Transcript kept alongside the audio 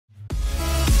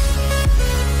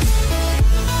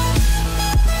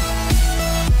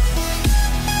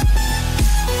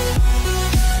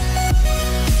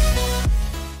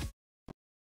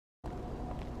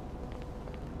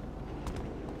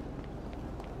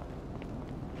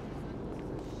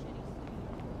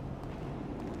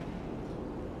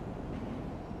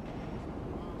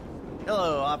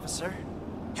Hello, officer.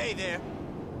 Hey there.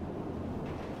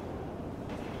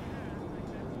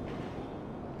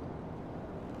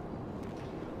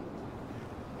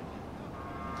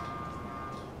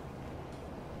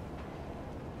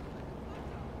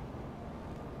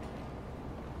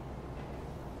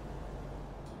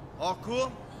 All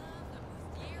cool?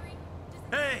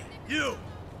 Hey, you!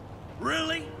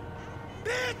 Really?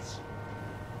 Bitch!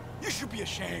 You should be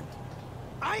ashamed.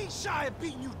 I ain't shy of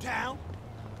beating you down.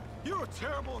 You're a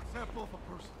terrible example of a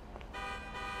person.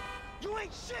 You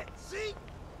ain't shit, see?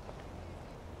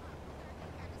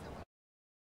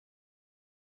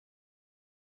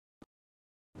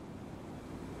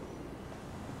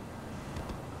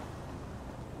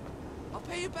 I'll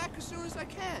pay you back as soon as I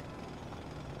can.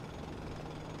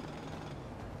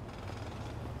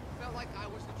 Felt like I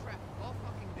was in traffic all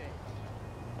fucking day.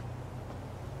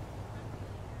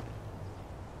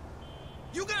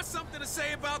 You got something to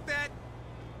say about that?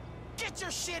 Get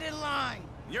your shit in line!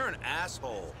 You're an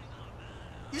asshole.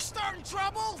 You starting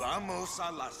trouble? Vamos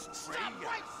a la estrella. Stop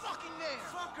right fucking there!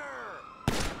 Fucker!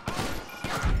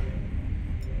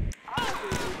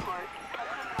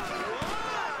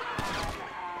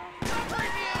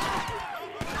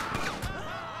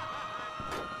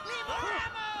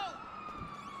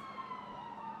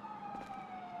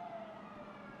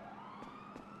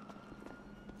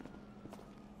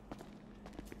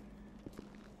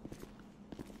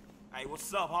 Hey,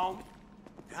 what's up, home?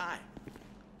 Hi.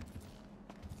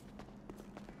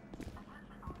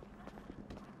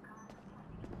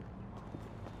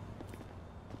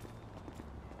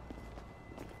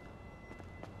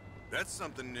 That's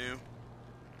something new.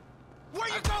 Where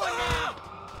you going now?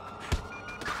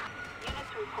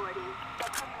 Units reporting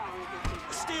structural power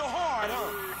resistance. Still hard, huh?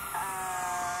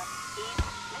 East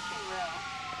Mission Row.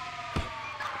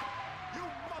 You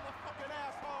motherfucking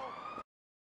asshole!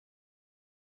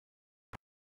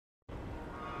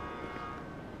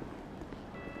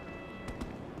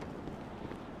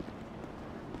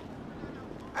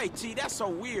 Hey, T, that's so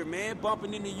weird, man,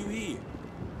 bumping into you here.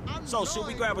 So, should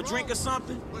we knowing grab a you're drink or wrong,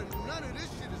 something? But none of this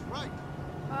shit is right.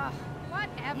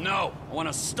 Whatever. No, I want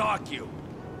to stalk you.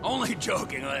 Only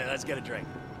joking. Let's get a drink.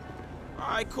 All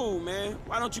right, cool, man.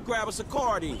 Why don't you grab us a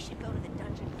card then? We should go to the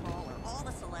dungeon crawler. All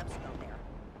the celebs go there.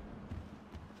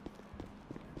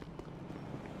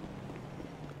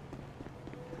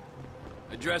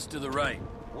 Address to the right.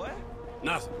 What?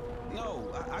 Nothing.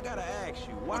 No, I gotta ask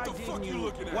you. Why What the didn't fuck you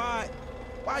looking at?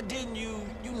 Why didn't you,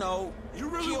 You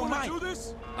really kill want Mike? to do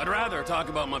this? I'd rather talk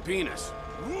about my penis.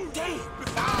 Damn!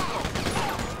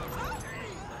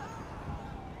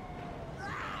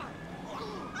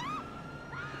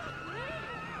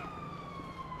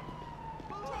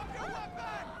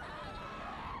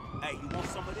 Hey, you want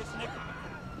some of this, nigga?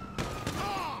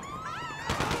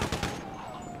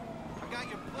 I got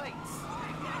your plates.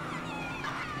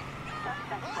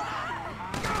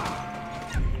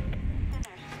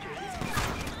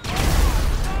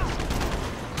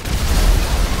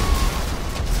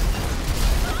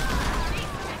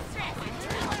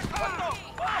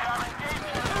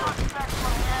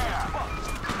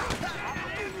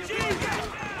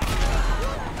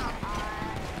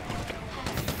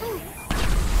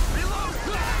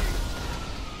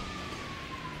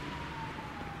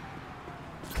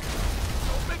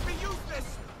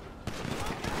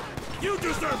 You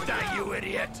deserve that, you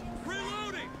idiot!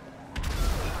 Reloading!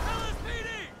 LSPD!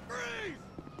 Freeze!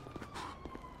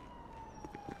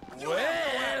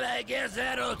 Well, I guess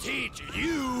that'll teach you.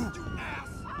 You ass!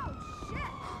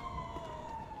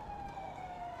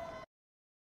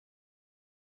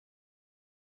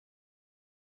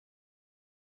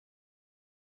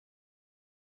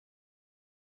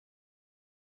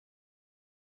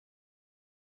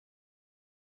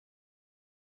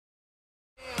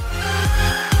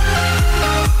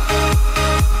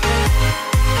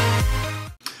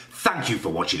 Thank you for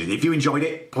watching, and if you enjoyed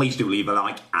it, please do leave a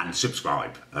like and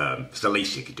subscribe. It's the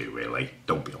least you could do, really.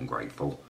 Don't be ungrateful.